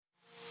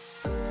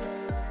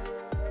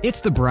It's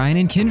the Brian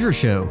and Kendra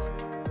Show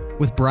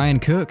with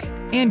Brian Cook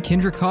and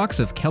Kendra Cox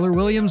of Keller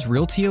Williams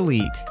Realty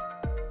Elite.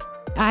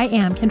 I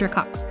am Kendra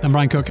Cox. I'm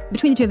Brian Cook.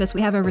 Between the two of us,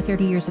 we have over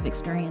 30 years of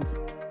experience.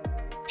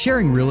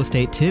 Sharing real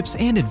estate tips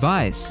and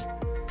advice.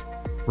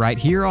 Right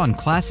here on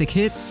Classic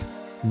Hits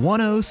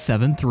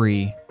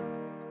 1073.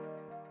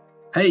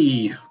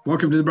 Hey,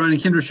 welcome to the Brian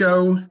and Kendra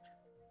Show. A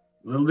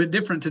little bit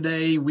different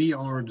today. We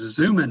are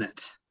Zooming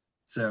it.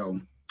 So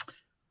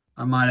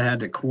I might have had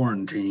to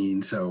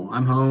quarantine. So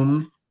I'm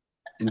home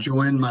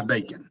enjoying my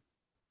bacon.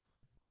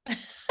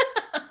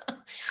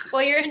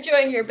 Well, you're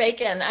enjoying your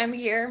bacon. I'm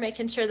here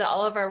making sure that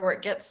all of our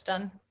work gets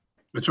done.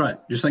 That's right.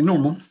 Just like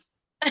normal.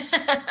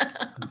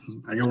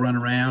 I go run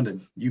around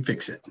and you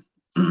fix it.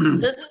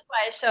 This is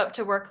why I show up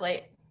to work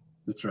late.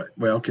 That's right.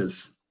 Well,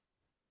 because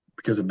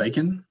of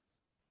bacon?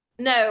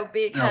 No,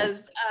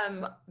 because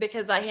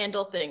I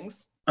handle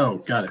things. Oh,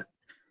 got it.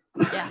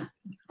 Yeah.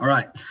 All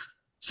right.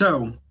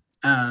 So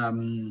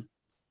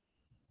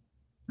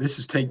this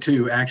is take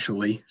two,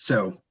 actually.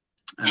 So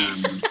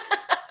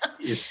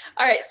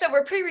all right. So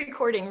we're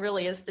pre-recording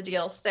really is the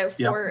deal. So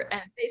for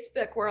Yep.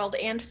 Facebook world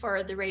and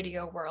for the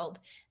radio world,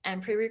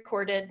 and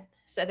pre-recorded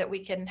so that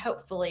we can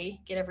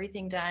hopefully get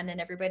everything done and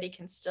everybody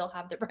can still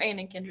have the Brian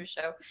and Kendra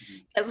show.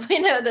 Because we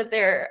know that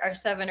there are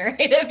 7 or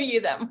 8 of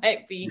you that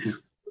might be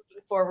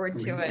looking forward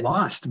to it.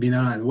 Lost.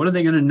 What are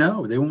they going to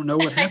know? They won't know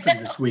what happened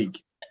this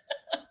week.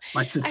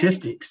 My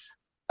statistics.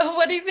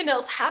 What even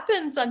else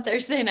happens on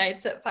Thursday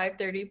nights at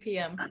 5:30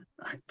 p.m.?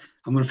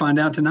 I'm going to find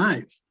out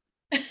tonight.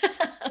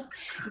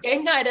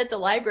 Game night at the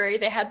library.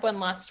 They had one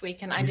last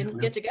week and I didn't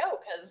get to go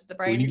because the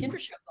Brian and Kendra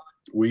show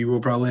was We will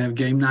probably have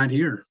game night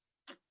here.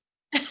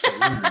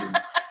 on.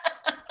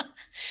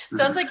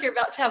 Sounds like you're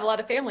about to have a lot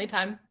of family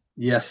time.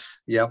 Yes.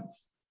 Yep.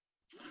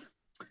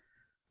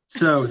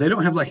 So they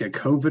don't have like a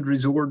COVID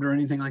resort or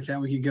anything like that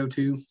we could go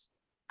to.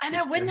 I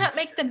know. Wouldn't that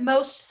make the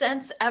most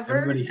sense ever?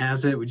 Everybody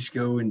has it. We just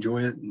go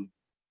enjoy it. And,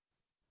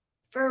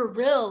 For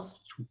reals.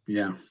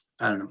 yeah.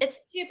 I don't know.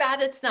 It's too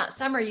bad it's not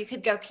summer. You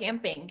could go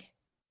camping.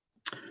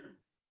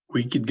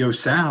 We could go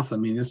south. I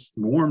mean, it's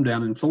warm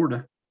down in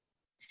Florida.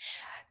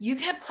 You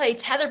could play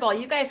tetherball.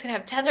 You guys can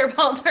have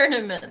tetherball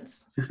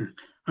tournaments. I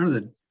don't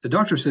know. The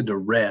doctor said to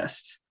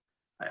rest.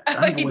 I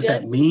don't know He what did?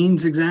 that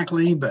means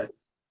exactly, but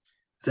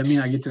does that mean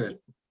I get to,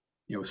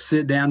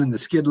 sit down in the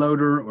skid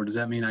loader, or does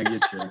that mean I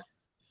get to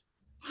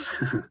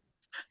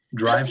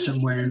drive Does he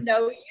somewhere?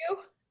 know you?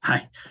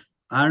 I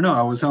don't know.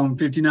 I was home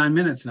 59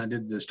 minutes and I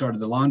did the start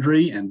of the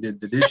laundry and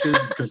did the dishes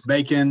and cooked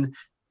bacon.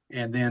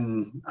 And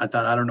then I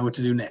thought, I don't know what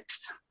to do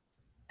next.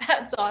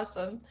 That's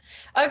awesome.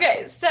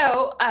 Okay,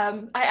 so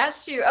I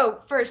asked you,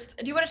 first,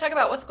 do you want to talk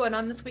about what's going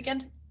on this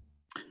weekend?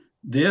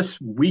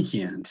 This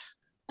weekend,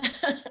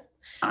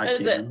 What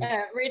is it?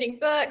 Reading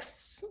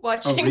books,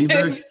 watching read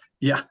movies, books.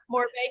 Yeah.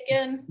 more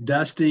bacon.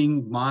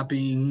 Dusting,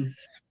 mopping,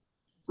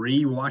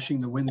 re-washing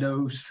the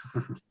windows.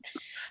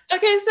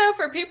 Okay, so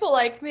for people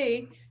like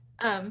me,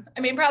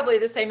 probably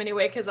the same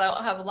anyway, because I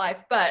don't have a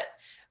life, but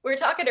we were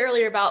talking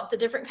earlier about the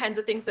different kinds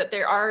of things that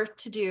there are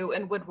to do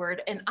in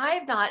Woodward, and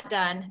I've not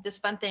done this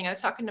fun thing. I was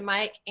talking to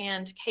Mike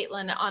and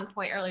Caitlin on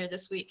Point earlier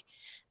this week.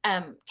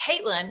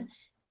 Caitlin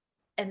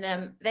and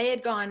them, they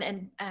had gone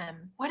and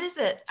what is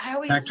it?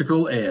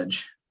 Tactical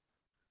Edge.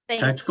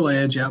 Tactical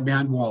Edge out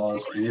behind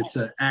walls, and it's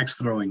an axe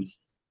throwing.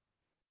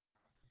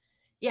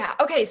 Yeah.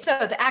 Okay. So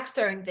the axe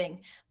throwing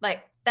thing,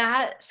 like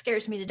that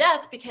scares me to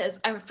death because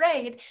I'm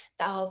afraid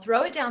that I'll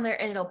throw it down there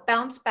and it'll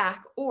bounce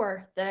back,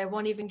 or that I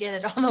won't even get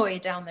it all the way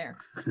down there.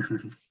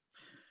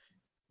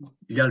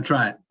 You got to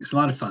try it. It's a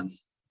lot of fun.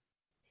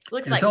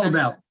 Looks And like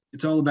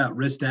it's all about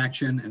wrist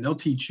action, and they'll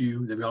teach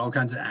you. They've got all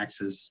kinds of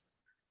axes.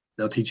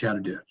 They'll teach you how to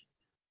do it.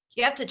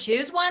 You have to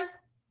choose one.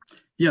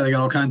 Yeah, they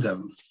got all kinds of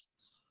them.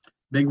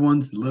 Big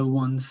ones, little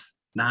ones,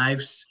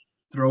 knives,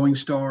 throwing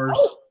stars.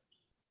 Oh.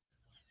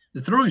 The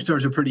throwing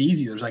stars are pretty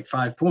easy. There's like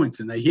 5 points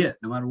and they hit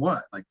no matter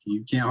what. Like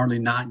you can't hardly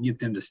not get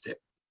them to stick.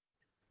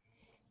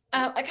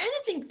 I kind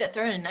of think that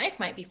throwing a knife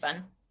might be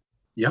fun.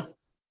 Yeah.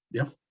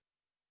 Yeah.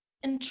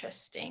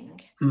 Interesting.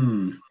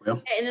 Well,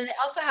 Okay, and then they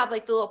also have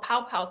like the little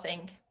pow pow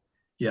thing.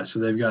 yeah. So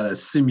they've got a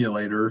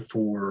simulator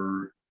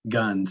for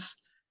guns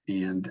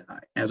and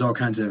has all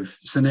kinds of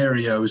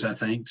scenarios, I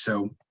think.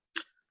 So,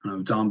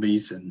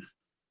 zombies and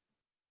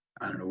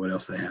I don't know what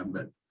else they have,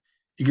 but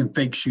you can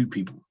fake shoot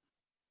people.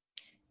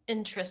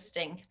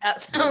 Interesting.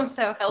 That sounds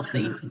so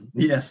healthy.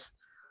 Yes.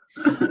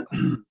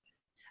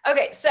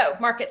 Okay, so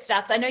market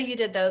stats. I know you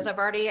did those. I've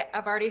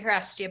already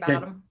harassed you about Okay.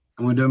 them.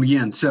 I'm going to do them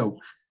again. So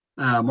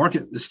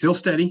market is still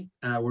steady.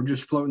 We're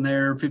just floating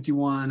there.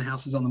 51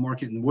 houses on the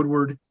market in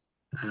Woodward.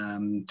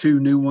 2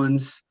 new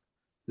ones.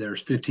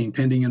 There's 15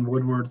 pending in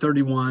Woodward,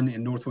 31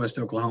 in Northwest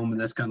Oklahoma.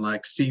 That's kind of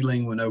like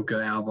Sealing,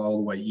 Winoka, Alva, all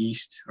the way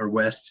east or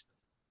west.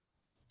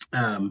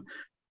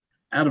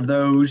 Out of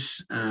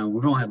those,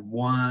 we've only had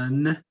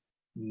 1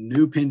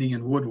 new pending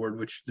in Woodward,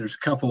 which there's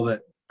a couple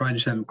that probably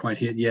just haven't quite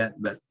hit yet,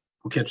 but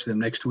we'll catch them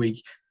next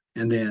week.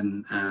 And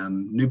then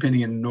new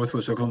pending in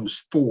Northwest Oklahoma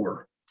is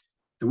 4.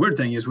 The weird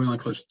thing is we only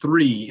closed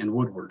 3 in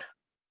Woodward,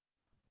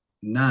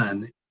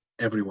 none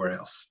everywhere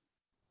else.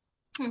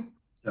 Hmm.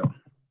 So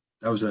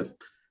that was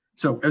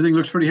so everything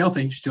looks pretty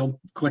healthy. Still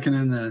clicking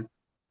in the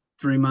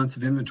 3 months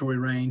of inventory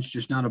range,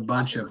 just not a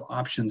bunch of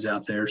options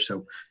out there.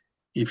 So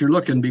if you're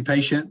looking, be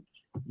patient,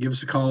 give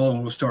us a call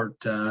and we'll start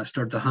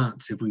the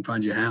hunt, see if we can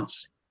find you a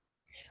house.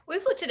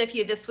 We've looked at a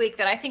few this week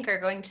that I think are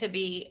going to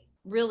be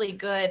really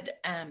good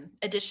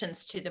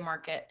additions to the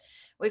market.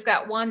 We've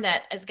got one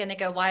that is going to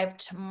go live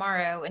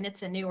tomorrow, and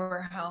it's a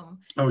newer home.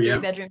 Oh, yeah.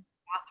 3-bedroom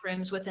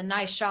bathrooms with a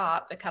nice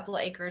shop, a couple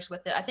of acres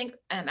with it. I think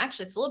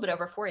actually it's a little bit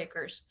over 4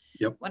 acres.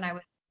 Yep. When I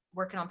was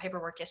working on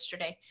paperwork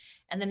yesterday.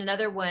 And then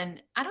another one,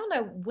 I don't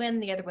know when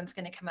the other one's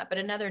going to come up, but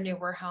another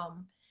newer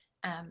home,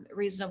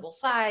 reasonable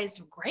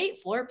size, great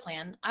floor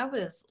plan. I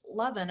was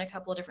loving a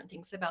couple of different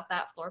things about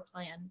that floor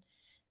plan.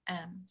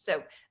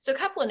 So a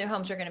couple of new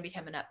homes are going to be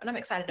coming up, and I'm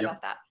excited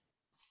about that.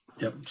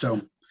 Yep. So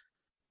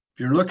if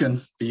you're looking,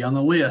 be on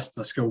the list.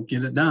 Let's go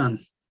get it done.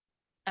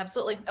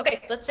 Absolutely.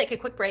 Okay, let's take a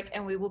quick break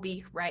and we will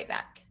be right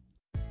back.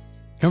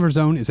 Comfort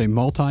Zone is a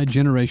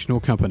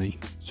multi-generational company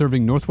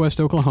serving Northwest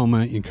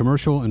Oklahoma in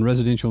commercial and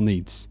residential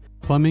needs.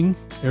 Plumbing,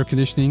 air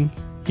conditioning,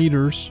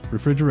 heaters,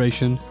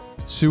 refrigeration,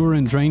 sewer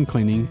and drain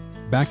cleaning,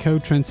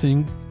 backhoe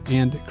trencing,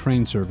 and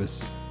crane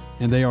service.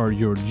 And they are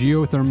your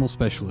geothermal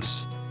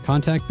specialists.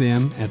 Contact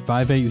them at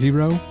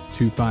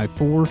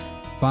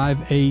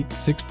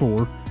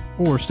 580-254-5864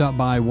 or stop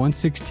by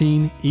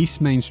 116 East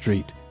Main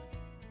Street.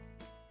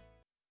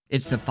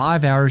 It's the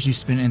 5 hours you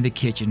spend in the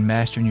kitchen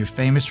mastering your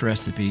famous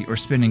recipe or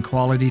spending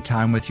quality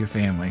time with your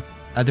family.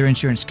 Other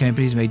insurance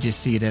companies may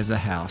just see it as a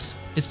house.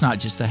 It's not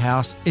just a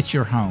house, it's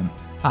your home.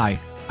 Hi,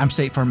 I'm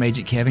State Farm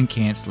Agent Kevin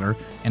Kanzler,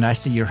 and I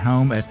see your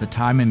home as the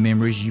time and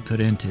memories you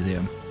put into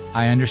them.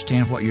 I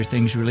understand what your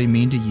things really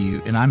mean to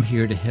you, and I'm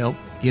here to help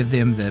give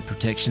them the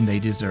protection they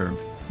deserve.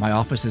 My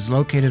office is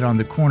located on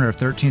the corner of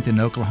 13th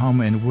and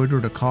Oklahoma and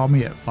Woodward, or call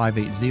me at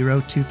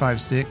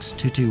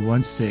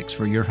 580-256-2216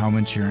 for your home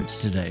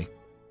insurance today.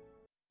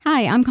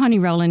 Hi, I'm Connie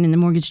Rowland in the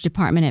mortgage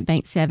department at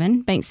Bank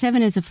 7. Bank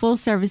 7 is a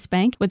full-service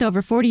bank with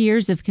over 40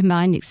 years of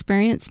combined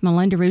experience.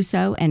 Melinda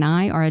Russo and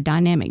I are a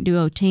dynamic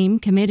duo team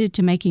committed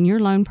to making your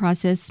loan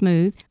process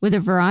smooth. With a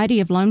variety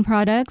of loan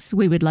products,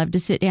 we would love to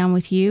sit down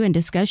with you and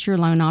discuss your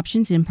loan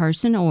options in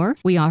person, or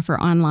we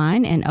offer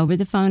online and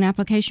over-the-phone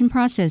application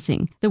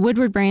processing. The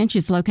Woodward branch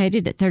is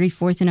located at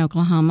 34th in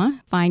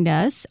Oklahoma. Find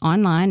us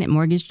online at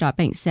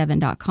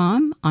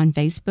mortgage.bank7.com, on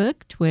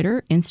Facebook,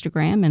 Twitter,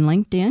 Instagram, and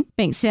LinkedIn.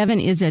 Bank 7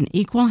 is an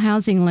equal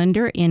housing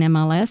lender in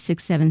MLS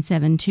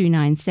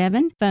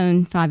 677297,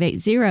 phone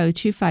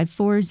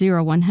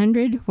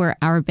 580-254-0100, where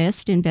our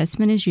best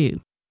investment is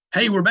you.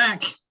 Hey, we're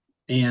back,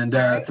 and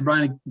it's the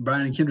Brian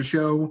and Kendra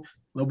show. A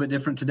little bit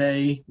different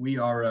today. We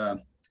are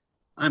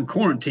I'm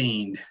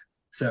quarantined,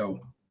 so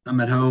I'm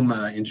at home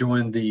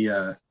enjoying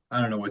the I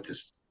don't know what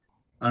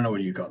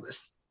you call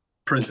this,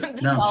 prison.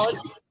 No, I'm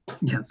just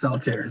kidding. Yeah,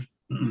 solitaire.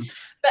 Mm-hmm.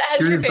 But has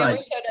your family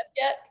showed up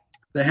yet?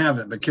 They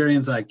haven't, but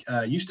Carrie's like,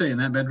 you stay in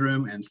that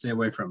bedroom and stay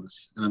away from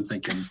us. And I'm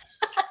thinking,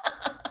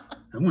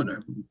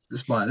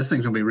 this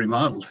thing's gonna be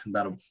remodeled in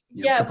about a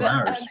couple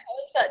hours. How is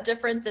that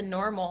different than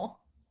normal?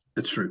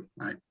 It's true.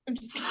 I'm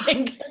just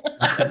kidding.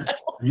 I'm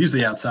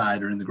usually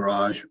outside or in the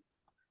garage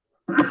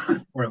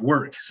or at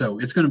work. So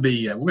it's gonna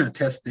be, we're gonna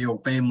test the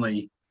old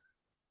family,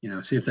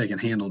 see if they can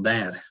handle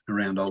Dad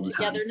around all the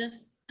time.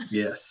 Togetherness.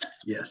 Yes.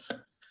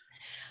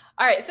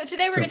 All right, so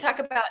today we're going to talk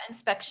about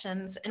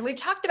inspections, and we've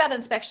talked about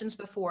inspections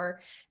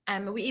before.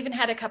 We even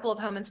had a couple of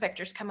home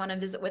inspectors come on and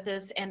visit with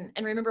us, and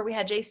remember we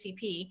had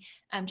JCP,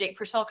 Jake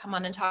Purcell, come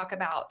on and talk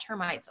about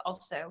termites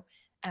also,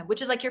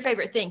 which is like your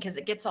favorite thing because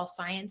it gets all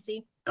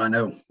sciencey. I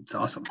know, it's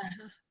awesome.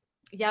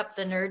 Yep,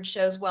 the nerd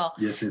shows well.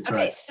 Yes, it's okay,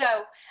 right.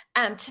 So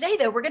today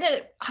though,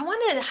 I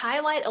want to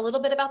highlight a little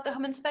bit about the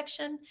home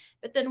inspection,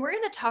 but then we're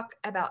going to talk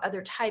about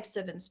other types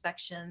of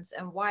inspections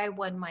and why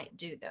one might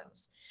do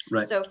those.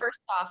 Right. So first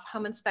off,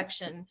 home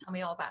inspection, tell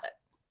me all about it.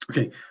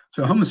 Okay,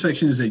 so home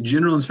inspection is a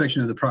general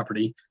inspection of the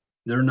property.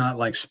 They're not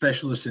like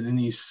specialists in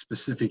any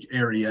specific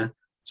area.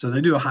 So they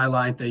do a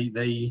highlight.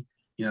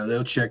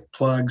 They'll check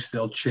plugs,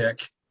 they'll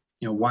check,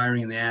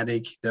 wiring in the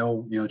attic.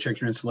 They'll, check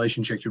your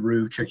insulation, check your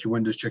roof, check your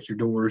windows, check your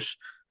doors,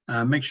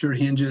 make sure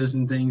hinges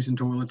and things and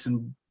toilets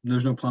and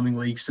there's no plumbing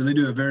leaks. So they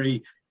do a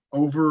very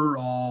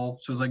overall,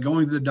 so it's like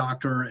going to the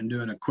doctor and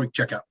doing a quick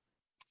checkup.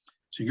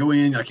 So you go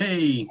in like,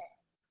 hey,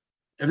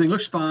 everything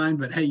looks fine,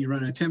 but hey, you're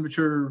running a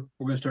temperature.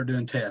 We're going to start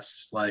doing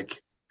tests like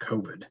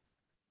COVID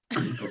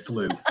or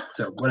flu.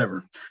 So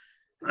whatever.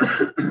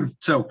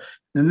 So,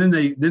 and then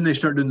they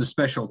start doing the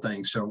special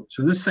things. So this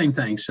is the same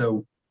thing.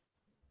 So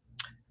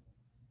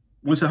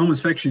once the home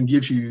inspection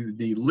gives you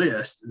the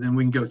list, then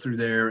we can go through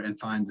there and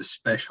find the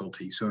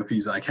specialty. So if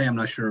he's like, hey, I'm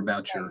not sure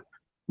about your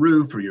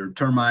roof or your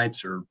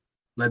termites or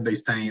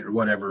lead-based paint or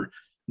whatever,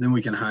 then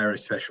we can hire a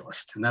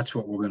specialist. And that's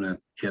what we're going to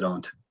hit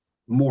on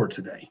more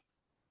today.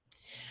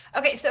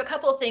 Okay, so a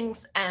couple of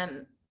things.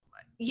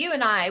 You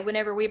and I,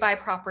 whenever we buy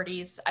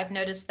properties, I've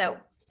noticed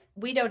that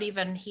we don't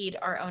even heed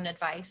our own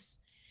advice.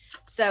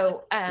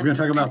 So we're going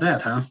to talk about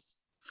that, huh?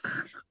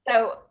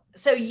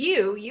 So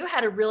you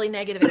had a really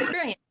negative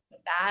experience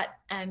with that.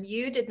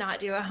 You did not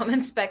do a home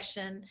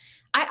inspection.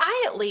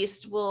 I at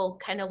least will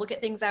kind of look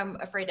at things I'm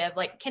afraid of.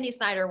 Like Kenny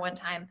Snyder one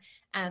time,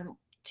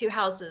 2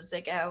 houses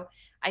ago,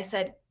 I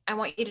said, I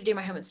want you to do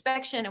my home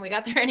inspection. And we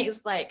got there and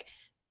he's like,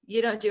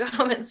 you don't do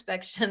home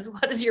inspections.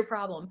 What is your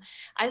problem?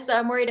 I said,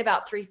 I'm worried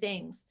about 3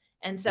 things.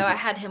 And so I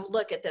had him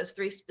look at those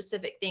 3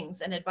 specific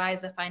things and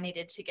advise if I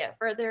needed to get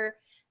further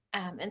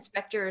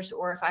inspectors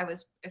or if I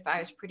was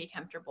pretty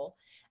comfortable.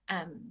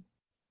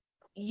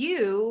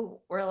 You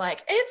were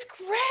like, it's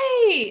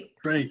great.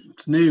 Great.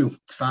 It's new.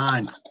 It's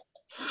fine.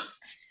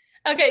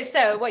 Okay,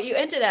 so what you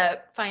ended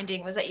up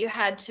finding was that you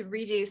had to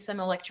redo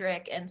some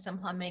electric and some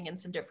plumbing and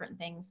some different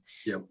things.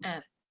 Yep.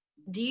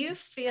 Do you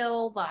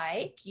feel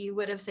like you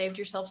would have saved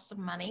yourself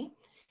some money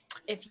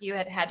if you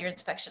had had your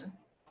inspection?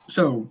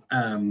 So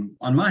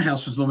on my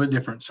house was a little bit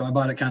different. So I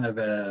bought it kind of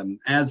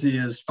as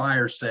is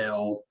fire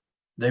sale.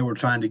 They were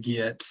trying to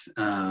get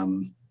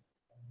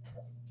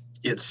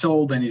it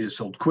sold. They needed it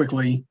sold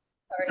quickly.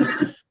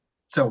 Sorry.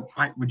 So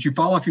would you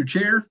fall off your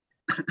chair?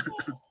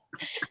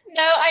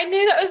 No, I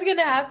knew that was going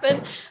to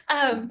happen.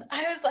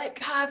 I was like,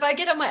 God, if I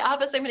get in my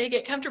office, I'm going to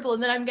get comfortable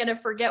and then I'm going to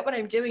forget what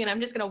I'm doing and I'm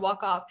just going to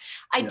walk off.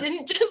 I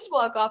didn't just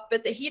walk off,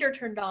 but the heater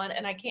turned on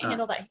and I can't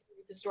handle that heat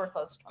with the door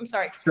closed. I'm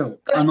sorry. So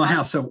on my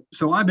house,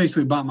 so I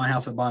basically bought my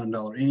house at bottom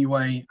dollar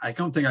anyway. I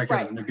don't think I could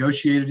have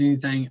negotiated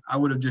anything. I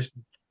would have just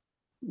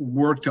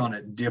worked on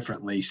it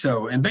differently.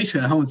 So, and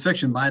basically the home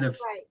inspection might have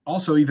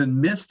also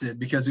even missed it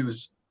because it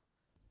was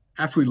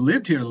after we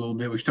lived here a little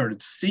bit, we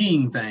started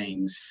seeing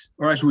things,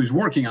 or as we was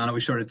working on it, we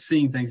started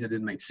seeing things that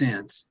didn't make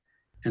sense.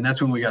 And that's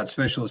when we got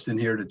specialists in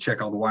here to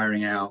check all the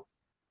wiring out.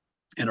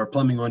 And our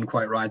plumbing wasn't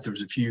quite right. There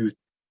was a few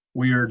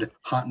weird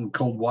hot and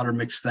cold water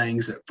mix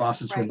things that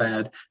faucets were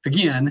bad.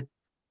 Again,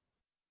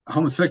 a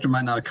home inspector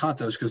might not have caught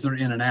those because they're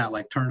in and out,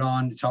 like turned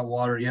on, it's hot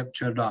water, yep,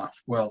 shut it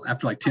off. Well,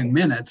 after like 10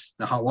 minutes,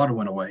 the hot water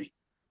went away.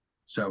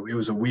 So it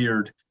was a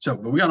weird,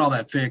 but we got all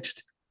that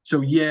fixed.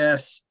 So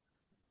yes,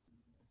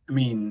 I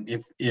mean,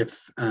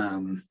 if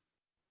I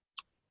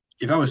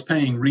was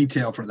paying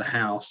retail for the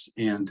house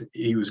and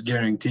he was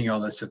guaranteeing all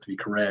that stuff to be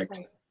correct,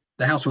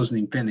 the house wasn't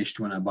even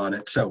finished when I bought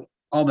it. So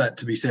all that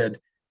to be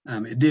said,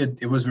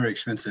 it was very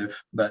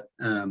expensive, but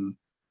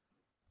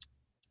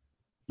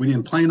we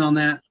didn't plan on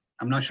that.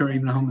 I'm not sure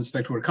even a home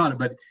inspector would have caught it,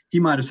 but he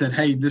might have said,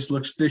 hey, this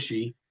looks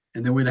fishy.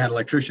 And then we'd have had an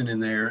electrician in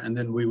there and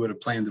then we would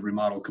have planned the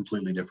remodel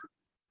completely different.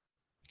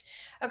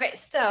 Okay.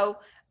 So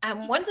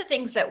one of the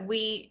things that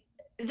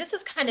this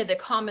is kind of the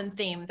common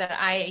theme that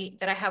I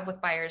have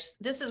with buyers.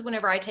 This is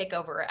whenever I take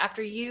over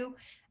after you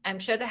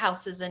show the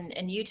houses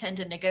and you tend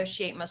to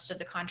negotiate most of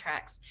the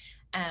contracts.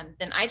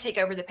 Then I take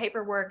over the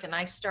paperwork and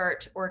I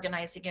start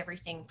organizing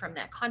everything from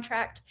that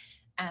contract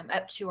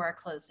up to our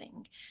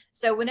closing.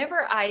 So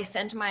whenever I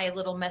send my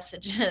little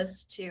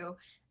messages to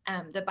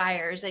the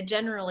buyers, I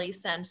generally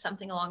send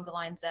something along the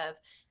lines of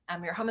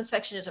your home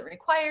inspection isn't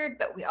required,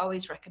 but we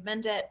always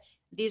recommend it.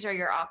 These are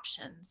your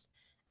options.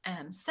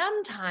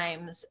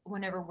 Sometimes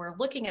whenever we're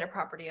looking at a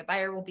property, a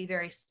buyer will be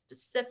very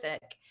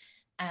specific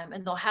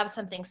and they'll have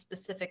something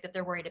specific that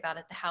they're worried about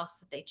at the house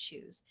that they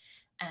choose.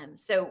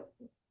 So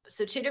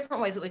 2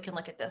 different ways that we can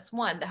look at this.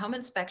 One, the home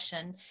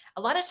inspection.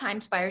 A lot of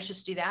times buyers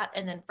just do that.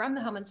 And then from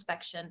the home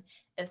inspection,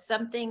 if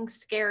something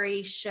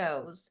scary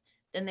shows,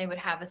 then they would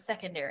have a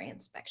secondary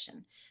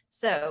inspection.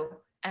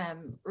 So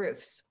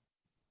roofs.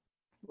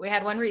 We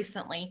had one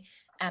recently.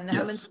 The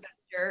home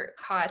inspector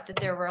caught that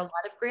there were a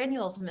lot of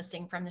granules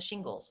missing from the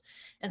shingles.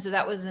 And so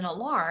that was an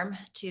alarm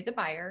to the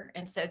buyer.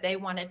 And so they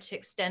wanted to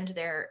extend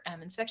their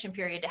inspection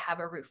period to have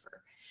a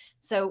roofer.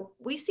 So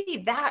we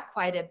see that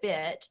quite a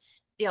bit.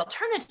 The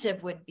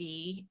alternative would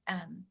be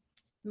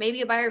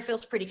maybe a buyer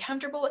feels pretty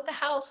comfortable with the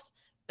house,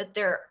 but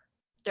they're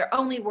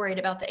only worried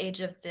about the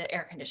age of the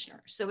air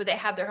conditioner. So would they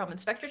have their home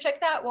inspector check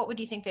that? What would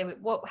you think they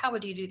would, how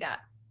would you do that?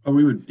 Oh,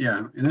 we would,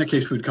 yeah. In that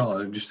case, we'd call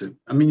it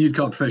you'd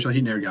call it a professional heat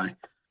and air guy.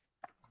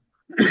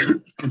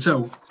 And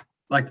so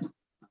like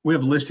we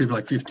have a list of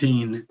like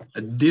 15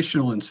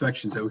 additional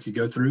inspections that we could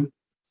go through.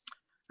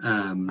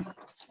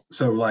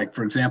 So like,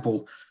 for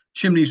example,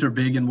 chimneys are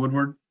big in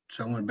Woodward.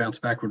 So I'm going to bounce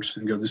backwards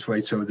and go this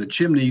way. So the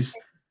chimneys,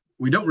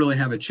 we don't really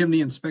have a chimney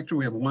inspector.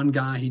 We have one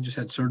guy, he just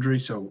had surgery.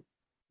 So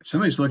if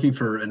somebody's looking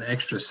for an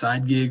extra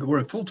side gig or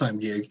a full-time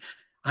gig,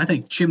 I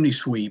think chimney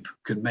sweep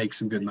could make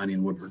some good money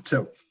in Woodward.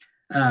 So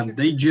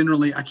they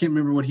generally, I can't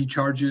remember what he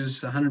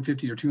charges,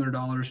 $150 or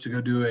 $200 to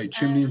go do a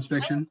chimney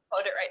inspection.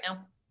 Quote it right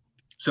now.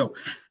 So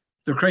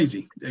they're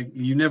crazy.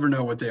 You never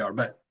know what they are,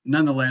 but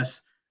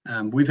nonetheless,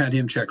 we've had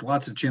him check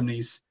lots of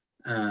chimneys.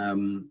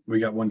 We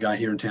got one guy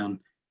here in town,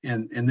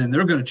 and then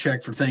they're going to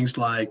check for things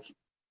like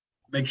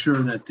make sure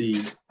that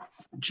the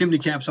chimney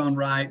cap's on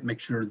right, make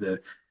sure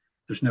that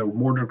there's no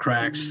mortar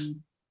cracks,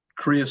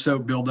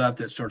 creosote buildup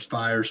that starts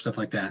fires, stuff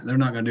like that. They're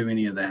not going to do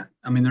any of that.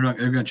 I mean, they're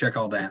going to check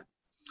all that,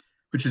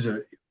 which is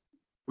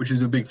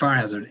a big fire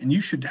hazard. And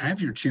you should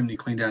have your chimney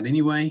cleaned out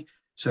anyway.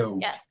 So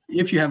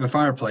if you have a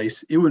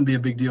fireplace, it wouldn't be a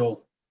big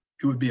deal.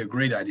 It would be a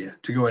great idea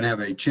to go and have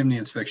a chimney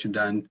inspection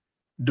done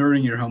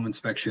during your home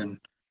inspection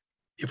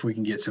if we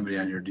can get somebody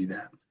out here to do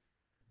that.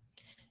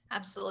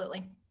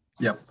 Absolutely.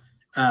 Yep.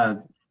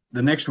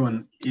 The next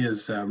one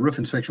is roof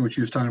inspection, which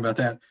you was talking about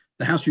that.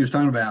 The house you was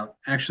talking about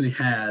actually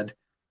had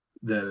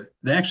they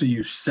actually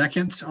used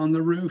seconds on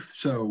the roof.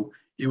 So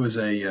it was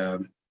a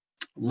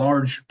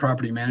large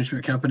property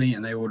management company,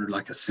 and they ordered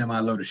like a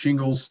semi-load of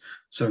shingles.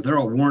 So they're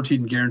all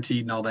warranted and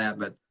guaranteed and all that,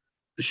 but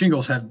the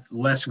shingles had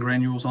less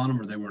granules on them,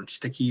 or they weren't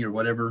sticky or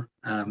whatever.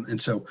 And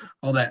so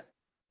all that,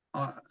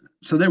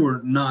 so they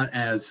were not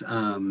as,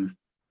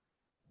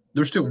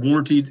 they're still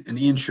warranted and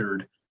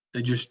insured.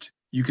 They just,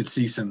 you could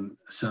see some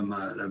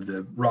of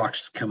the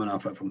rocks coming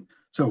off of them.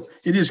 So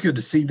it is good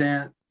to see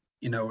that,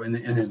 and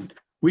then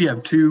we have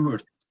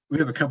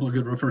a couple of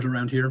good roofers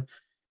around here,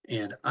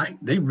 and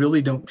they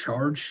really don't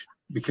charge,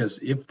 because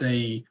if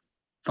they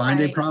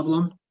find a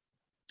problem,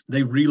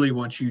 they really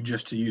want you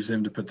just to use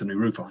them to put the new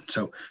roof on.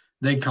 So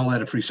they call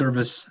that a free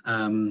service.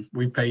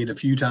 We've paid a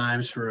few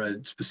times for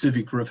a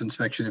specific roof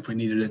inspection if we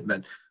needed it,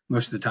 but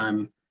most of the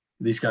time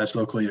these guys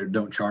locally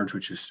don't charge,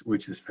 which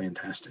is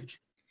fantastic.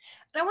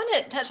 And I want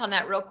to touch on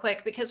that real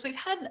quick, because we've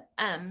had,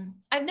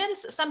 I've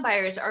noticed that some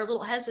buyers are a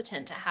little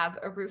hesitant to have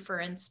a roofer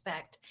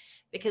inspect,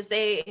 because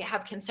they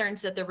have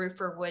concerns that the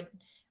roofer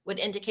would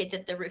indicate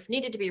that the roof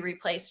needed to be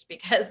replaced,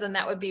 because then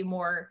that would be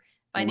more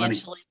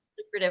financially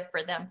lucrative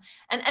for them.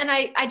 And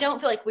I don't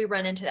feel like we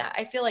run into that.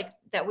 I feel like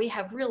that we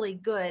have really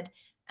good,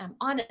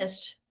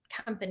 honest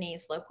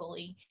companies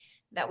locally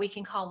that we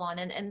can call on,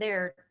 and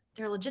they're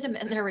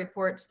legitimate in their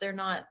reports. They're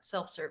not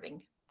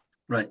self-serving.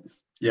 Right.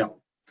 Yeah.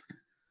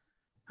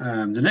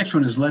 The next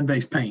one is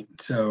lead-based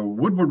paint. So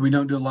Woodward, we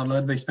don't do a lot of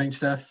lead-based paint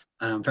stuff.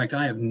 In fact,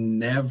 I have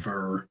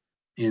never,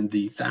 in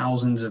the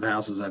thousands of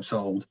houses I've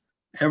sold,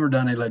 ever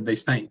done a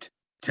lead-based paint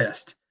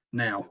test.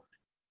 Now,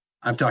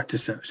 I've talked to,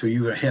 so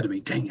you were ahead of me,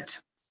 dang it.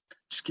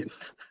 Just kidding.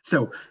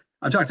 So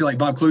I've talked to like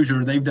Bob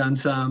Kluger. They've done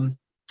some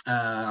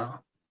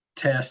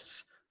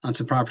tests on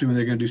some property when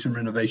they're going to do some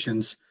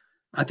renovations.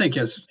 I think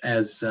as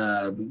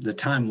the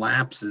time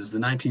lapses, the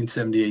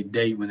 1978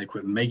 date when they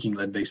quit making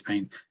lead-based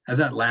paint, as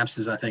that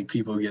lapses, I think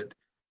people it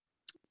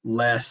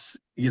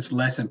gets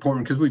less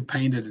important, because we've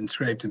painted and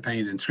scraped and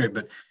painted and scraped.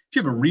 But if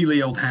you have a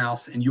really old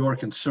house and you are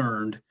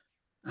concerned,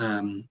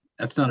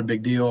 that's not a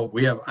big deal.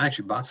 I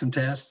actually bought some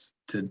tests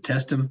to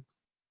test them.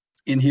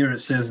 In here it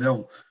says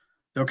they'll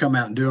come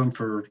out and do them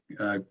for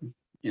 $100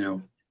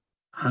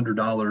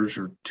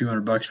 or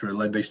 $200 for a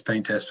lead-based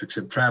paint test,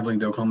 except traveling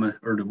to Oklahoma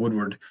or to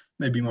Woodward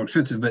may be more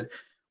expensive. But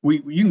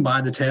you can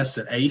buy the tests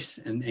at Ace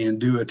and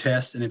do a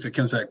test, and if it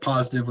comes back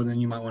positive, well, then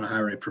you might want to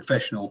hire a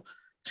professional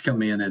to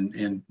come in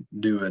and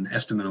do an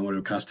estimate on what it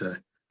would cost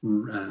to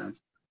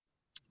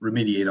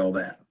remediate all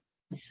that.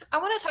 I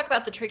want to talk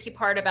about the tricky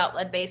part about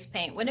lead-based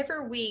paint.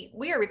 Whenever we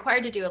are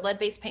required to do a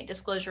lead-based paint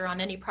disclosure on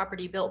any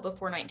property built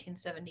before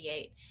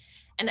 1978.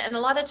 And a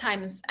lot of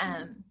times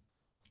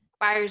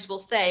buyers will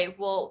say,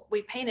 well,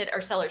 we painted,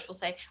 or sellers will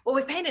say, well,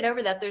 we painted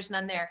over that, there's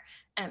none there.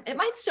 It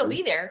might still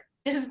be there,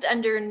 just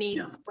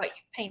underneath what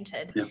you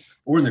painted. Yeah.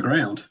 Or in the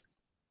ground.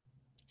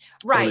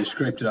 Right. Or they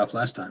scraped it off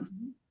last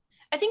time.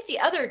 I think the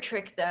other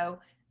trick, though,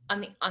 on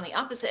the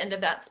opposite end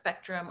of that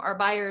spectrum, are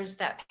buyers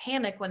that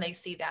panic when they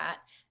see that.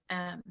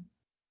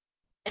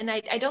 And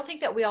I don't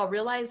think that we all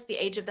realize the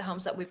age of the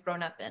homes that we've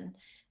grown up in.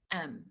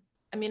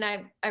 I mean,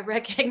 I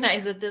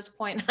recognize at this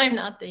point, I'm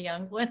not the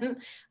young one.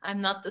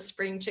 I'm not the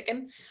spring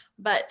chicken,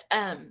 but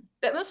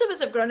most of us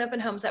have grown up in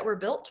homes that were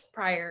built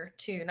prior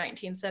to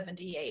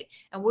 1978.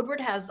 And Woodward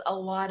has a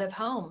lot of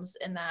homes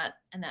in that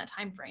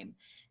time frame.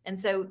 And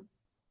so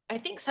I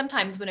think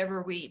sometimes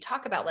whenever we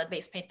talk about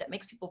lead-based paint, that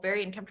makes people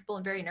very uncomfortable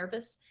and very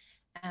nervous.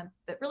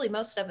 But really,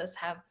 most of us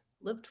have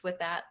lived with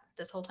that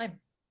this whole time.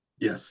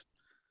 Yes.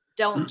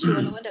 Don't chew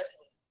on the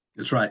windowsills.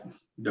 That's right.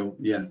 Don't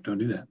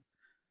do that.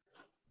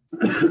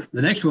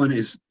 The next one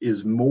is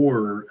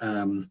more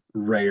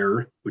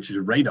rare, which is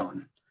a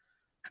radon.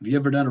 Have you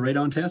ever done a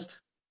radon test?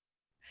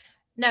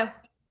 No.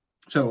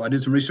 So I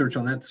did some research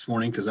on that this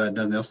morning because I had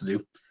nothing else to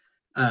do.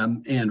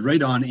 And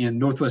radon in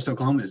Northwest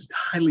Oklahoma is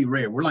highly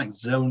rare. We're like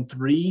zone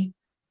 3.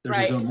 There's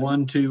a zone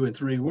 1, 2, and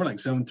 3. We're like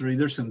zone 3.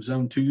 There's some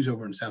zone 2s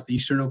over in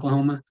southeastern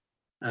Oklahoma.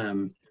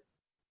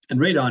 And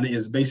radon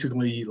is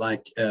basically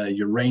like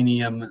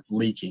uranium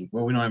leaking.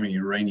 Well, we don't have any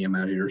uranium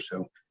out here,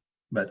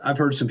 but I've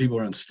heard some people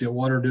around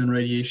Stillwater doing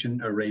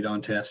radiation or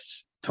radon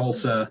tests,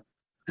 Tulsa,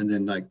 and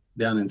then like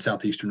down in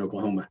southeastern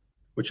Oklahoma,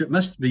 which it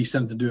must be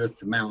something to do with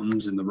the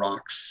mountains and the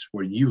rocks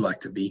where you like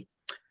to be.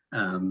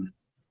 And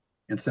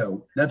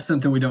so that's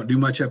something we don't do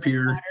much up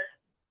here. Water.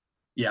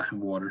 Yeah,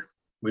 water.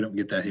 We don't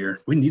get that here.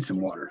 We need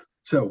some water.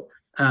 So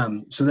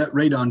that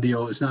radon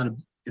deal is not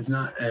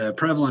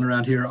prevalent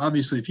around here.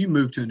 Obviously, if you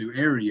move to a new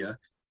area, it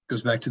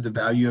goes back to the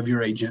value of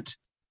your agent.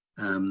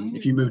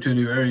 If you move to a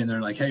new area and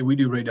they're like, hey, we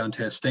do radon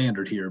test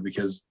standard here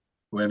because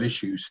we have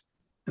issues.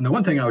 And the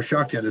one thing I was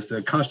shocked at is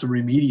the cost to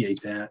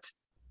remediate that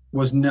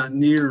was not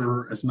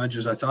near as much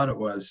as I thought it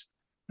was.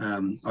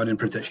 I didn't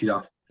print that sheet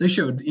off. They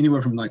showed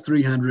anywhere from like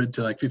 $300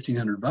 to like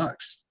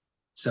 $1,500.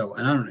 So,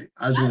 and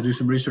I was going to do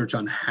some research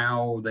on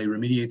how they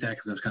remediate that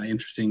because it was kind of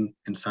interesting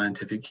and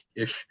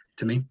scientific-ish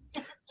to me.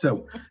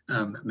 So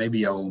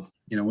maybe I'll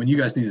when you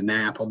guys need a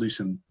nap, I'll do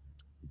some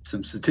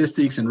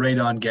statistics and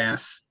radon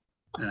gas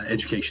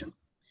education.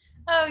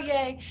 Oh,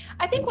 yay.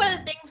 I think one of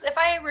the things, if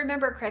I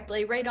remember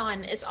correctly,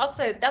 radon is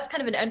also, that's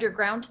kind of an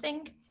underground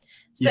thing.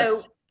 So,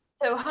 Yes.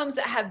 so homes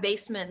that have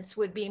basements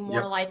would be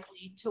more Yep.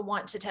 likely to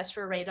want to test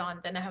for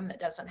radon than a home that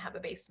doesn't have a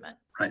basement.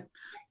 Right.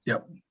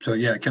 Yep. So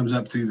yeah, it comes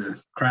up through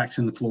the cracks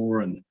in the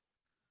floor and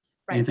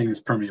Right. anything that's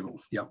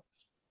permeable. Yep.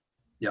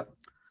 Yep.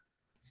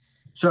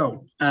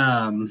 So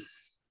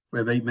we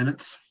have 8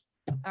 minutes.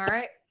 All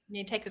right.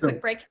 Need to take a So-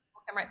 quick break.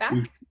 We'll come right back.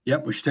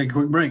 Yep. We should take a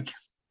quick break.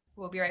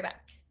 We'll be right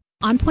back.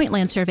 OnPoint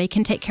Land Survey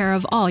can take care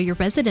of all your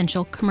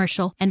residential,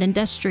 commercial, and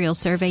industrial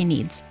survey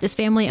needs. This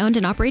family-owned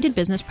and operated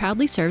business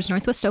proudly serves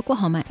Northwest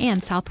Oklahoma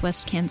and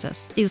Southwest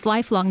Kansas. These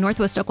lifelong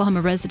Northwest Oklahoma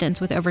residents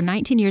with over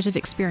 19 years of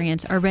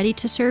experience are ready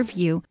to serve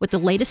you with the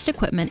latest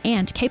equipment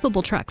and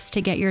capable trucks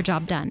to get your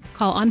job done.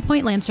 Call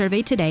OnPoint Land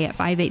Survey today at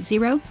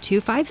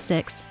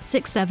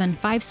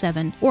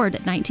 580-256-6757 or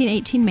at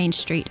 1918 Main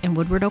Street in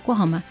Woodward,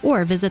 Oklahoma,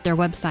 or visit their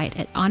website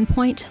at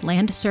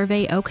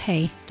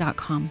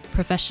onpointlandsurveyok.com.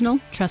 Professional,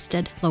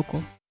 trusted, local.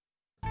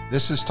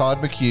 This is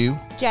Todd McHugh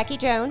Jackie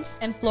Jones,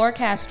 and Flor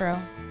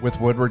Castro with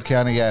Woodward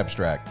County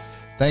Abstract.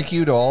 Thank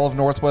you to all of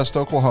Northwest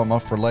Oklahoma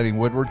for letting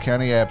Woodward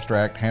County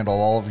Abstract handle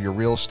all of your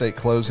real estate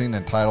closing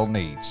and title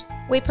needs.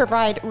 We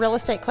provide real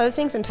estate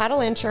closings and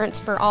title insurance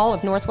for all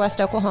of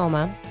Northwest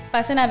Oklahoma.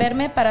 Pasen a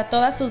verme para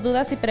todas sus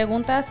dudas y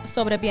preguntas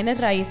sobre bienes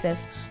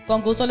raíces.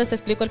 Con gusto les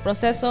explico el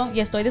proceso y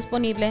estoy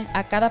disponible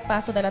a cada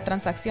paso de la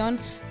transacción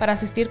para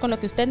asistir con lo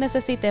que usted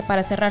necesite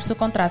para cerrar su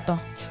contrato.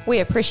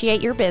 We appreciate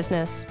your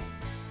business.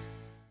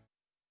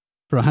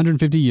 For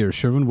 150 years,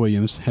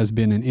 Sherwin-Williams has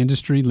been an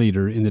industry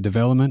leader in the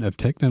development of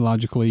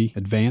technologically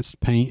advanced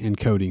paint and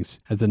coatings.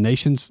 As the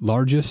nation's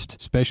largest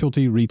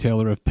specialty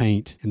retailer of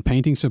paint and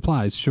painting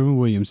supplies,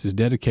 Sherwin-Williams is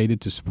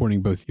dedicated to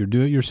supporting both your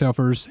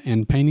do-it-yourselfers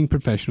and painting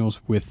professionals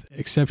with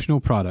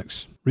exceptional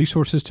products,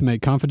 resources to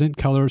make confident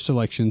color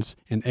selections,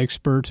 and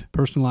expert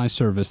personalized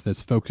service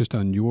that's focused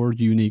on your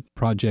unique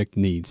project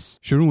needs.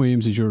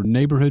 Sherwin-Williams is your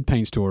neighborhood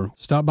paint store.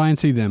 Stop by and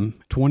see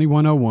them,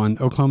 2101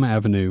 Oklahoma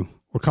Avenue,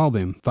 or call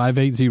them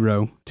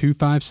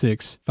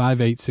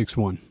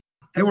 580-256-5861.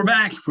 Hey, we're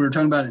back. We're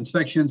talking about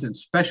inspections and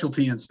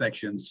specialty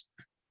inspections.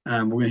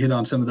 We're going to hit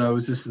on some of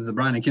those. This is the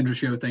Brian and Kendra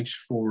Show. Thanks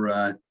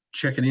for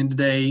checking in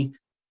today.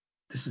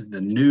 This is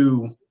the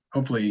new,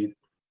 hopefully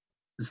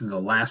this is the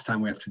last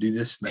time we have to do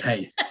this, but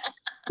hey,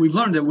 we've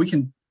learned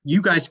that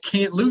you guys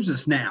can't lose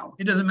us now.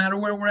 It doesn't matter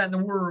where we're at in the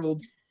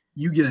world.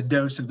 You get a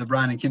dose of the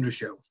Brian and Kendra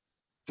Show.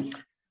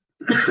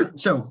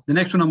 So the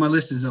next one on my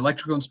list is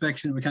electrical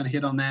inspection. We kind of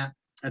hit on that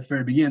at the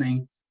very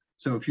beginning.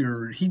 So if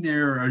your heat and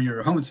air or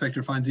your home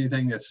inspector finds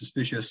anything that's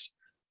suspicious,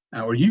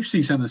 or you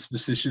see something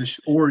suspicious,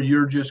 or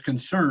you're just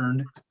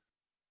concerned,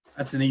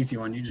 that's an easy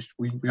one.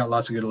 We got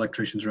lots of good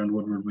electricians around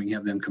Woodward. We can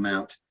have them come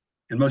out,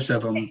 and most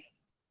of them. Okay.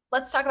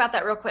 Let's talk about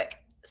that real quick.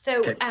 So,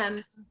 Okay.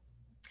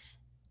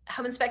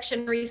 Home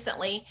inspection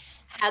recently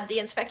the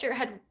inspector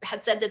had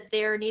said that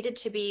there needed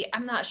to be,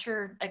 I'm not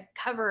sure, a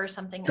cover or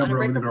something on a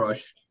Cover over the breakable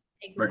garage.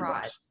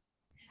 garage.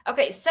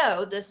 Okay,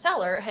 so the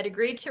seller had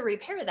agreed to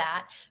repair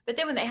that, but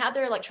then when they had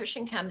their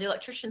electrician come, the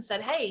electrician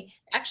said, hey,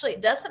 actually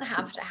it doesn't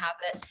have to have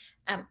it.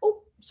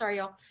 Oh, sorry,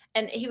 y'all.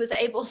 And he was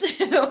able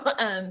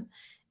to,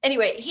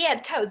 anyway, he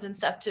had codes and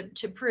stuff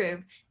to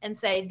prove and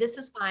say, this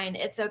is fine.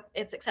 It's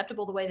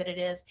acceptable the way that it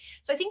is.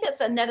 So I think that's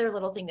another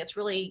little thing that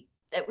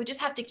we just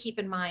have to keep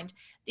in mind.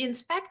 The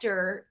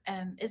inspector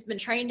has been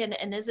trained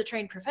and is a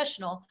trained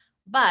professional,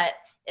 but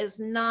is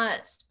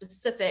not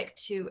specific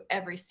to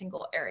every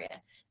single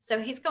area. So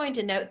he's going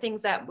to note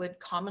things that would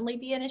commonly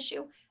be an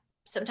issue.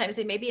 Sometimes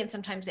they may be, and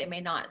sometimes they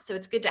may not. So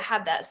it's good to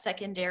have that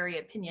secondary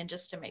opinion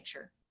just to make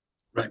sure.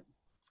 Right.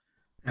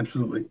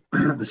 Absolutely.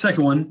 The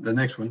second one, the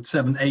next one,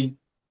 7, 8,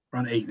 we're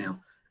on 8 now.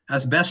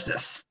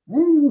 Asbestos.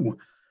 Woo!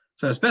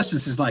 So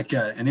asbestos is like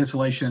an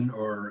insulation,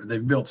 or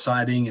they've built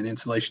siding and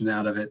insulation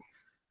out of it.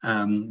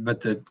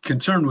 But the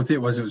concern with it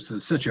was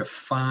such a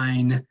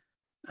fine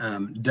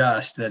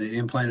dust that it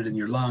implanted in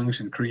your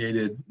lungs and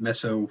created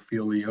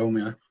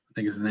mesothelioma, I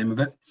think is the name of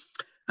it.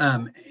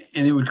 And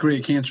it would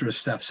create cancerous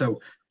stuff. So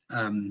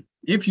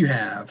if you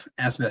have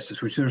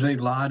asbestos, which there's a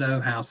lot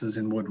of houses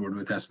in Woodward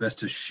with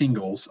asbestos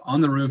shingles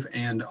on the roof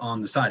and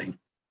on the siding,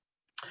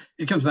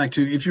 it comes back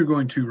to, if you're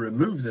going to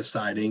remove the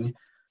siding,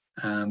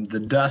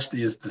 the dust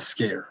is the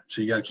scare.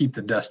 So you got to keep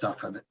the dust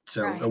off of it.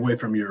 So Right. away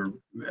from your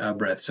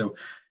breath. So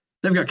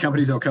they've got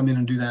companies that'll come in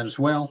and do that as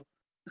well,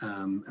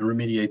 and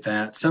remediate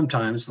that.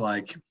 Sometimes,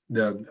 like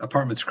the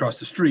apartments across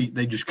the street,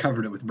 they just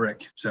covered it with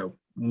brick. So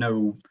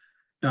don't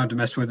have to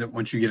mess with it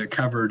once you get it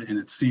covered and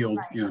it's sealed.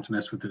 Right. You don't have to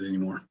mess with it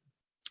anymore.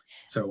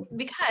 So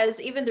Because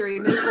even the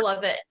removal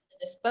of it, the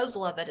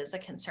disposal of it is a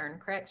concern,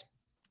 correct?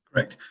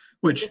 correct.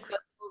 Which Disposal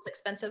is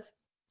expensive.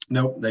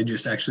 nope, they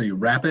just actually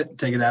wrap it,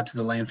 take it out to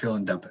the landfill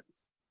and dump it.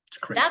 It's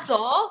crazy. That's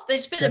all? They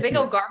just put in a big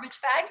old garbage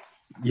bag?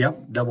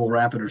 Yep, double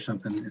wrap it or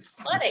something. Well,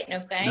 that ain't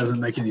no thing. Doesn't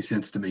make any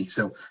sense to me.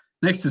 So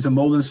next is a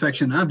mold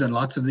inspection. I've done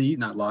lots of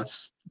not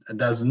lots,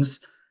 dozens,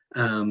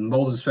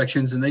 mold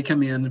inspections, and they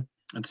come in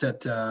and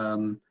set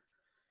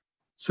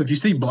So if you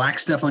see black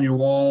stuff on your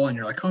wall and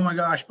you're like, oh my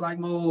gosh, black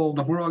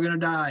mold, we're all going to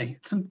die.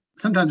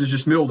 Sometimes it's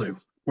just mildew.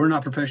 We're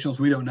not professionals.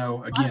 We don't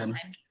know again.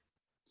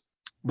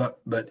 But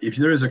if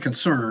there is a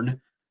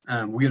concern,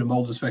 we get a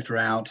mold inspector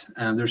out.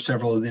 There's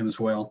several of them as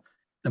well.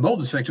 The mold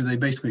inspector, they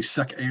basically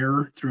suck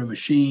air through a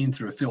machine,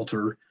 through a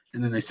filter,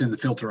 and then they send the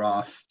filter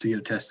off to get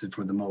it tested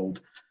for the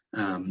mold.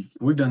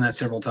 We've done that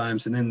several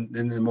times, and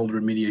then the mold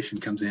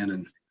remediation comes in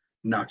and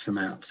knocks them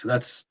out. So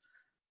that's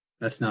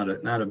not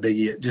a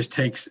biggie. It just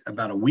takes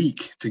about a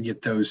week to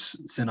get those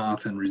sent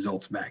off and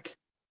results back.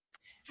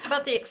 How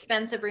about the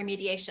expense of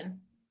remediation?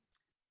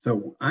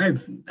 So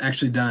I've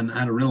actually I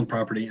had a rental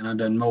property and I've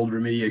done mold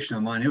remediation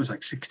on mine. It was like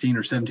 $1,600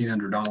 or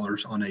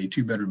 $1,700 on a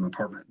 2-bedroom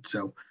apartment.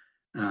 So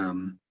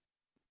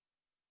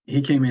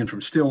he came in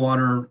from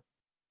Stillwater.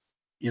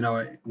 You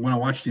know, when I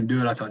watched him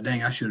do it, I thought,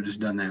 dang, I should have just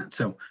done that.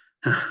 So,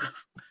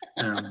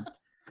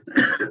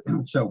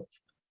 so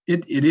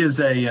it is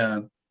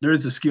there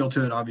is a skill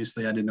to it.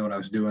 Obviously, I didn't know what I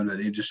was doing, but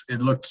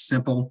it looked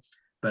simple,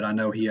 but I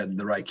know he had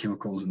the right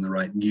chemicals and the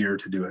right gear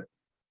to do it.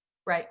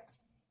 Right.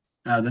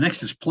 The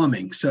next is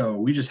plumbing. So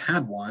we just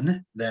had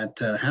one that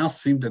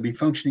house seemed to be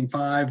functioning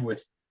fine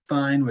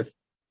with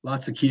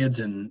lots of kids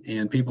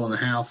and people in the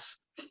house,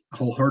 a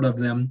whole herd of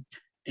them.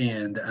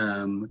 And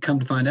come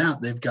to find out,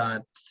 they've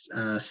got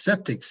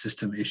septic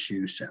system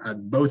issues,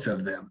 both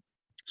of them.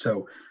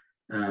 So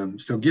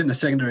getting a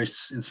secondary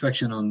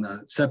inspection on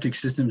the septic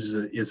systems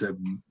is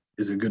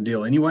a good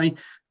deal anyway.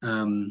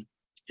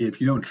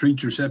 If you don't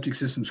treat your septic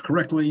systems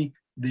correctly,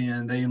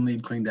 then they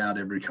need cleaned out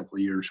every couple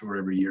of years or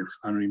every year.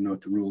 I don't even know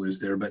what the rule is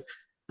there, but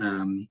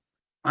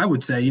I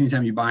would say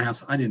anytime you buy a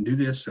house, I didn't do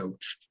this, so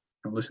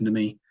don't listen to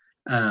me.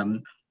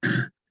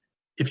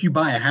 If you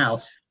buy a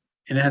house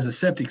and it has a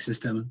septic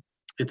system,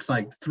 it's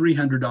like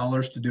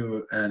 $300 to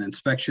do an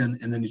inspection,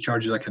 and then you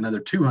charge like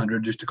another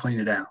 $200 just to clean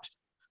it out.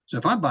 So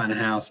if I'm buying a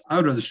house, I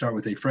would rather start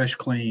with a fresh,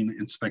 clean,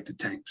 inspected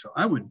tank. So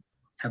I would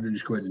have them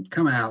just go ahead and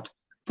come out,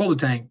 pull the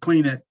tank,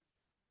 clean it,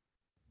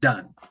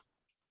 done.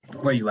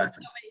 Why are you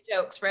laughing? So many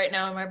jokes right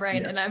now in my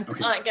brain, Yes. and I'm Okay.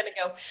 not going to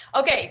go.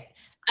 Okay,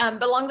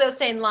 but along those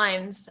same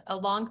lines,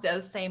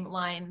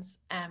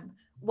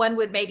 one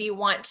would maybe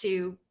want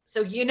to.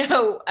 So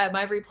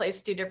I've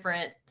replaced 2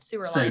 different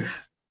sewer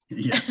lines.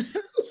 Yes.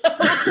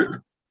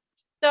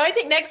 So I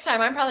think next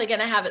time I'm probably going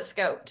to have it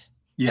scoped.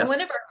 Yes. And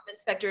one of our home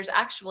inspectors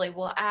actually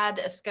will add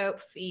a scope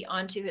fee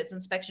onto his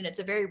inspection. It's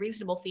a very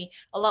reasonable fee,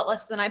 a lot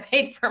less than I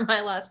paid for my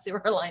last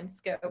sewer line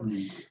scope.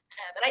 Mm.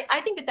 But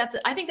I think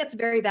that's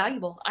very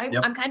valuable.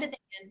 I'm kind of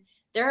thinking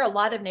there are a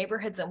lot of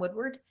neighborhoods in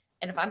Woodward,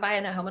 and if I'm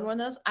buying a home in one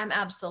of those, I'm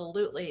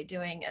absolutely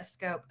doing a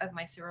scope of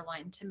my sewer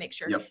line to make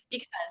sure,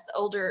 because the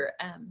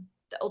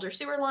older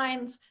sewer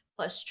lines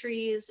plus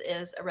trees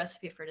is a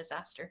recipe for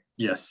disaster.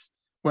 Yes.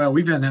 Well,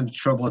 we've had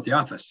trouble at the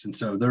office, and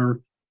so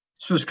they're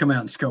supposed to come out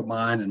and scope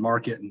mine and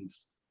mark it and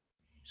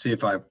see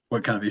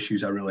what kind of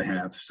issues I really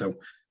have. So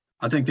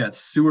I think that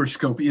sewer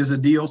scope is a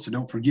deal, so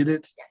don't forget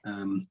it.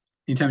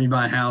 Anytime you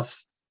buy a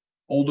house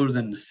older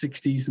than the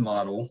 60s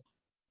model,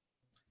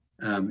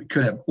 it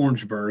could have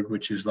Orangeburg,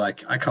 which is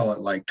like, I call it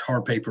like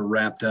tar paper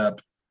wrapped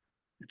up.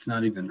 It's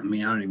not even,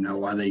 I don't even know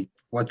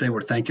what they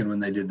were thinking when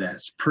they did that.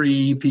 It's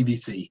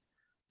pre-PVC.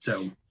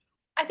 So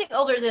I think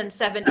older than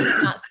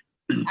 70s, not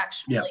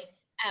actually,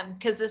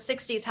 because the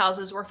 60s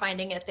houses were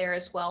finding it there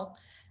as well.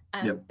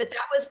 But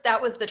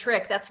that was the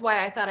trick. That's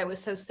why I thought I was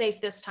so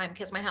safe this time,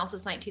 because my house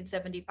is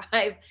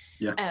 1975.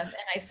 And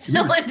I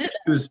still ended up.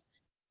 It was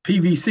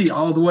PVC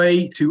all the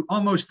way to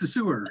almost the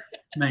sewer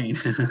main.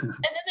 And then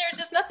there's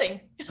just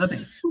nothing.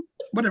 Nothing.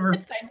 Whatever.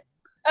 It's fine.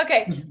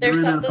 Okay,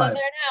 there's something in there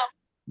now.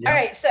 Yeah. All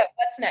right, so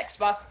what's next,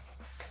 boss?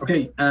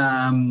 Okay,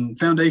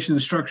 foundation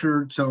and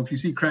structure. So if you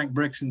see cracked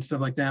bricks and stuff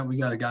like that, we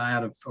got a guy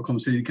out of Oklahoma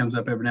City that comes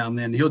up every now and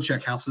then. He'll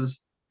check houses,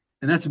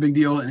 and that's a big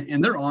deal.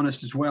 And they're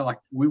honest as well. Like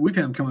we've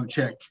had them come and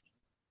check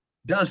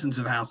dozens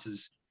of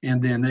houses,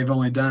 and then they've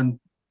only done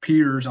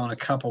piers on a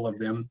couple of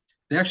them.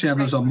 They actually have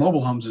those on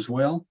mobile homes as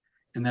well,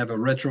 and they have a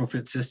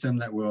retrofit system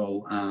that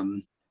will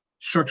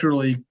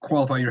structurally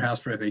qualify your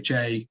house for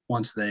FHA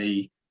once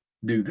they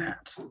do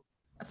that.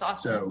 That's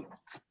awesome. So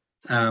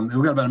and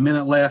we've got about a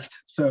minute left.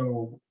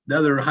 So the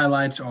other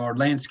highlights are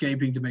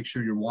landscaping to make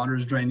sure your water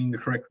is draining the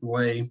correct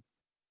way,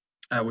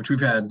 which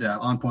we've had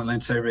On Point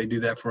Land Survey do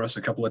that for us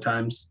a couple of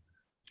times.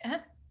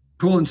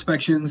 Pool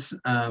inspections,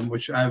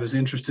 which I was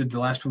interested, the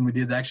last one we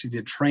did, they actually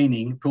did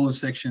training, pool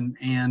inspection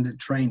and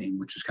training,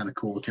 which is kind of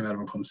cool. It came out of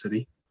Oklahoma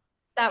City.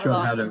 That was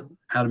awesome.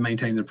 How to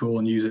maintain their pool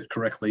and use it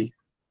correctly.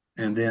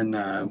 And then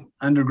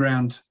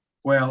underground,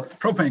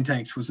 propane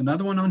tanks was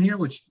another one on here,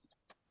 which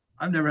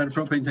I've never had a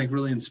propane tank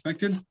really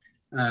inspected.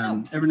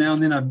 Every now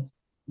and then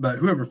but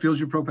whoever fills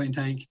your propane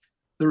tank,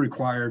 they're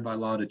required by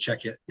law to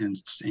check it, and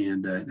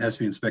it has to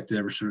be inspected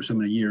every so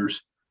many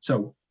years.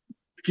 So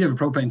if you have a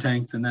propane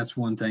tank, then that's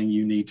one thing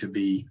you need to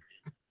be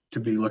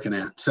looking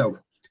at. So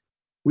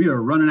we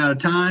are running out of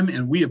time,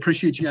 and we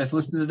appreciate you guys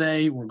listening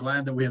today. We're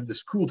glad that we have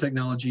this cool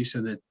technology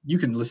so that you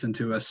can listen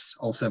to us,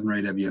 all 7 or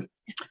 8 of you.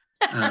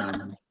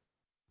 And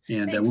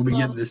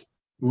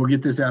we'll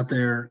get this out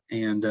there,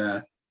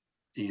 and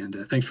And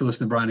thanks for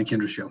listening to the Brian and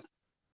Kendra Show.